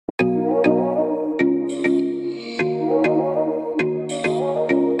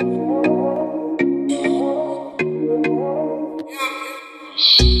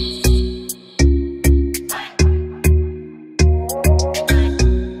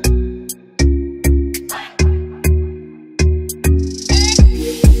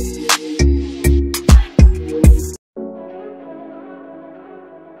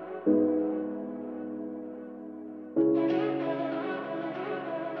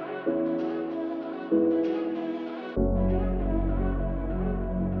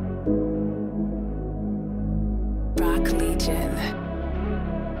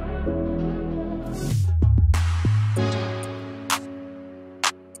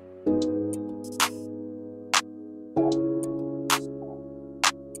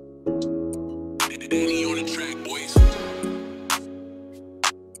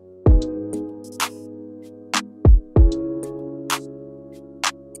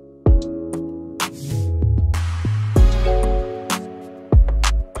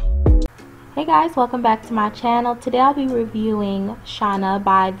Hey guys, welcome back to my channel. Today I'll be reviewing Chana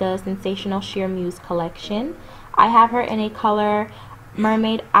by the Sensational Shear Muse collection. I have her in a color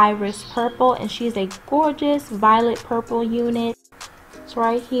Mermaid Iris Purple, and she's a gorgeous violet purple unit. So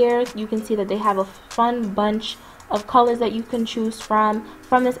right here you can see that they have a fun bunch of colors that you can choose from.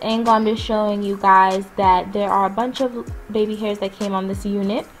 From this angle I'm just showing you guys that there are a bunch of baby hairs that came on this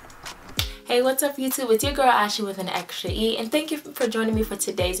unit. Hey, what's up YouTube? It's your girl Ashley with an extra E, and thank you for joining me for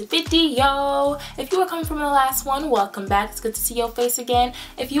today's video. If you are coming from the last one, welcome back. It's good to see your face again.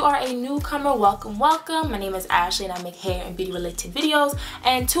 If you are a newcomer, welcome. My name is Ashley and I make hair and beauty related videos.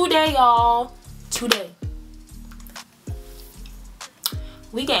 And today, y'all,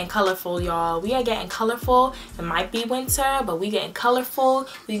 we getting colorful, y'all. We are getting colorful. It might be winter, but we getting colorful.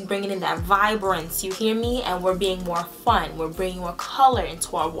 We bringing in that vibrance, you hear me? And we're being more fun. We're bringing more color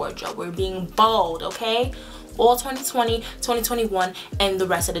into our wardrobe. We're being bold, okay? All 2020, 2021, and the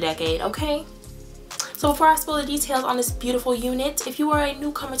rest of the decade, okay? So before I spill the details on this beautiful unit, if you are a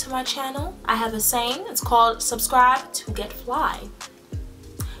newcomer to my channel, I have a saying. It's called subscribe to get fly.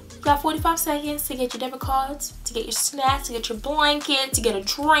 You got 45 seconds to get your debit cards, to get your snacks, to get your blanket, to get a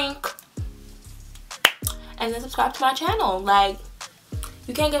drink, and then subscribe to my channel. Like,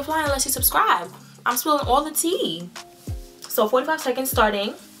 you can't get fly unless you subscribe. I'm spilling all the tea. So 45 seconds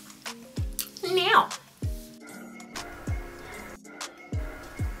starting now.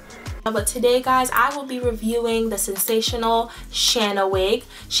 But today, guys, I will be reviewing the Sensational Chana wig.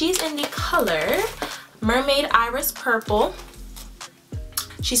 She's in the color Mermaid Iris Purple.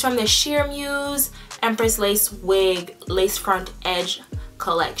 She's from the Shear Muse Empress Lace Wig Lace Front Edge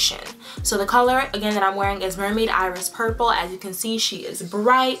collection. So the color, again, that I'm wearing is Mermaid Iris Purple. As you can see, she is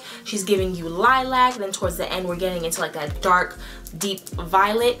bright. She's giving you lilac. Then towards the end, we're getting into like that dark, deep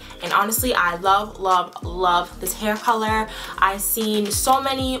violet. And honestly, I love this hair color. I've seen so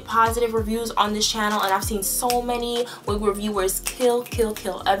many positive reviews on this channel, and I've seen so many wig reviewers kill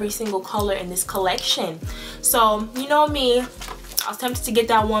every single color in this collection. So, you know me, I was tempted to get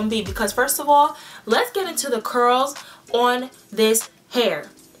that 1B because first of all, let's get into the curls on this hair.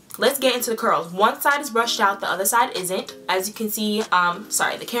 Let's get into the curls. One side is brushed out, the other side isn't. As you can see,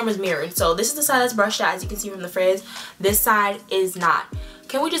 sorry, the camera's mirrored. So this is the side that's brushed out, as you can see from the frizz. This side is not.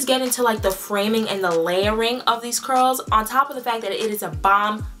 Can we just get into like the framing and the layering of these curls on top of the fact that it is a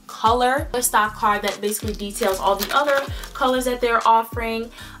bomb color? A stock card that basically details all the other colors that they're offering.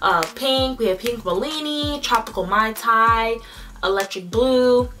 Pink, we have pink Bellini, tropical Mai Tai, electric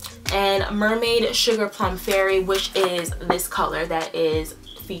blue, and mermaid sugar plum fairy, which is this color that is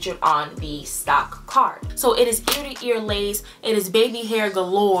featured on the stock card. So it is ear to ear lace. It is baby hair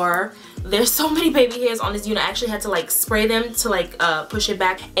galore. There's so many baby hairs on this unit. I actually had to like spray them to like push it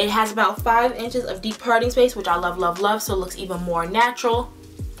back. It has about 5 inches of deep parting space, which I love, so it looks even more natural.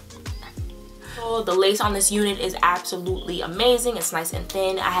 The lace on this unit is absolutely amazing. It's nice and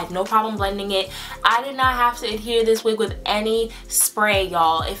thin. I had no problem blending it. I did not have to adhere this wig with any spray,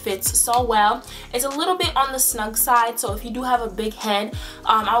 y'all. It fits so well. It's a little bit on the snug side, so if you do have a big head,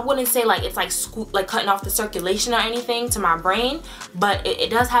 I wouldn't say like it's like cutting off the circulation or anything to my brain, but it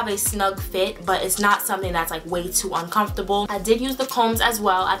does have a snug fit, but it's not something that's like way too uncomfortable. I did use the combs as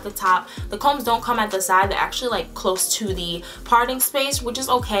well at the top. The combs don't come at the side. They're actually like close to the parting space, which is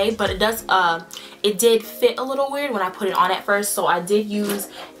okay, but it does it did fit a little weird when I put it on at first, so I did use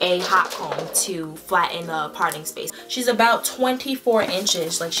a hot comb to flatten the parting space. She's about 24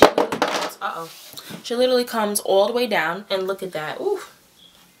 inches. Like she literally comes, she literally comes all the way down, and look at that. Ooh,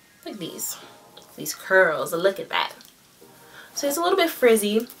 look at these curls. Look at that. So it's a little bit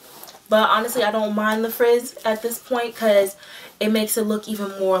frizzy, but honestly, I don't mind the frizz at this point because it makes it look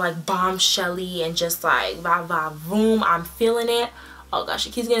even more like bombshelly and just like vroom. I'm feeling it. Oh gosh,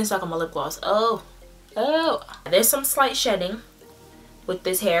 it keeps getting stuck on my lip gloss. Oh. There's some slight shedding with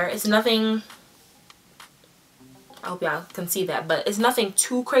this hair. It's nothing, I hope y'all can see that, but it's nothing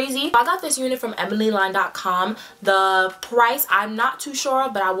too crazy. I got this unit from emilyline.com. The price I'm not too sure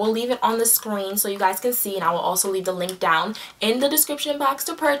of, but I will leave it on the screen so you guys can see, and I will also leave the link down in the description box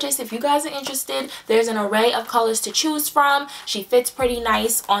to purchase if you guys are interested. There's an array of colors to choose from. She fits pretty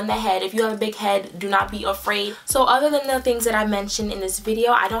nice on the head. If you have a big head, do not be afraid. So other than the things that I mentioned in this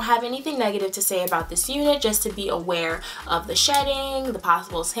video, I don't have anything negative to say about this unit, just to be aware of the shedding, the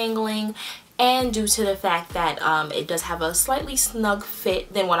possible tangling, and due to the fact that it does have a slightly snug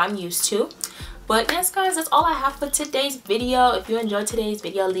fit than what I'm used to. But yes, guys, that's all I have for today's video. If you enjoyed today's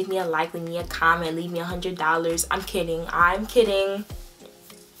video, leave me a like, leave me a comment, leave me $100. I'm kidding.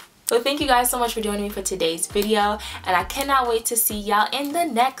 So thank you guys so much for joining me for today's video, and I cannot wait to see y'all in the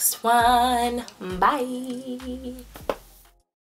next one. Bye.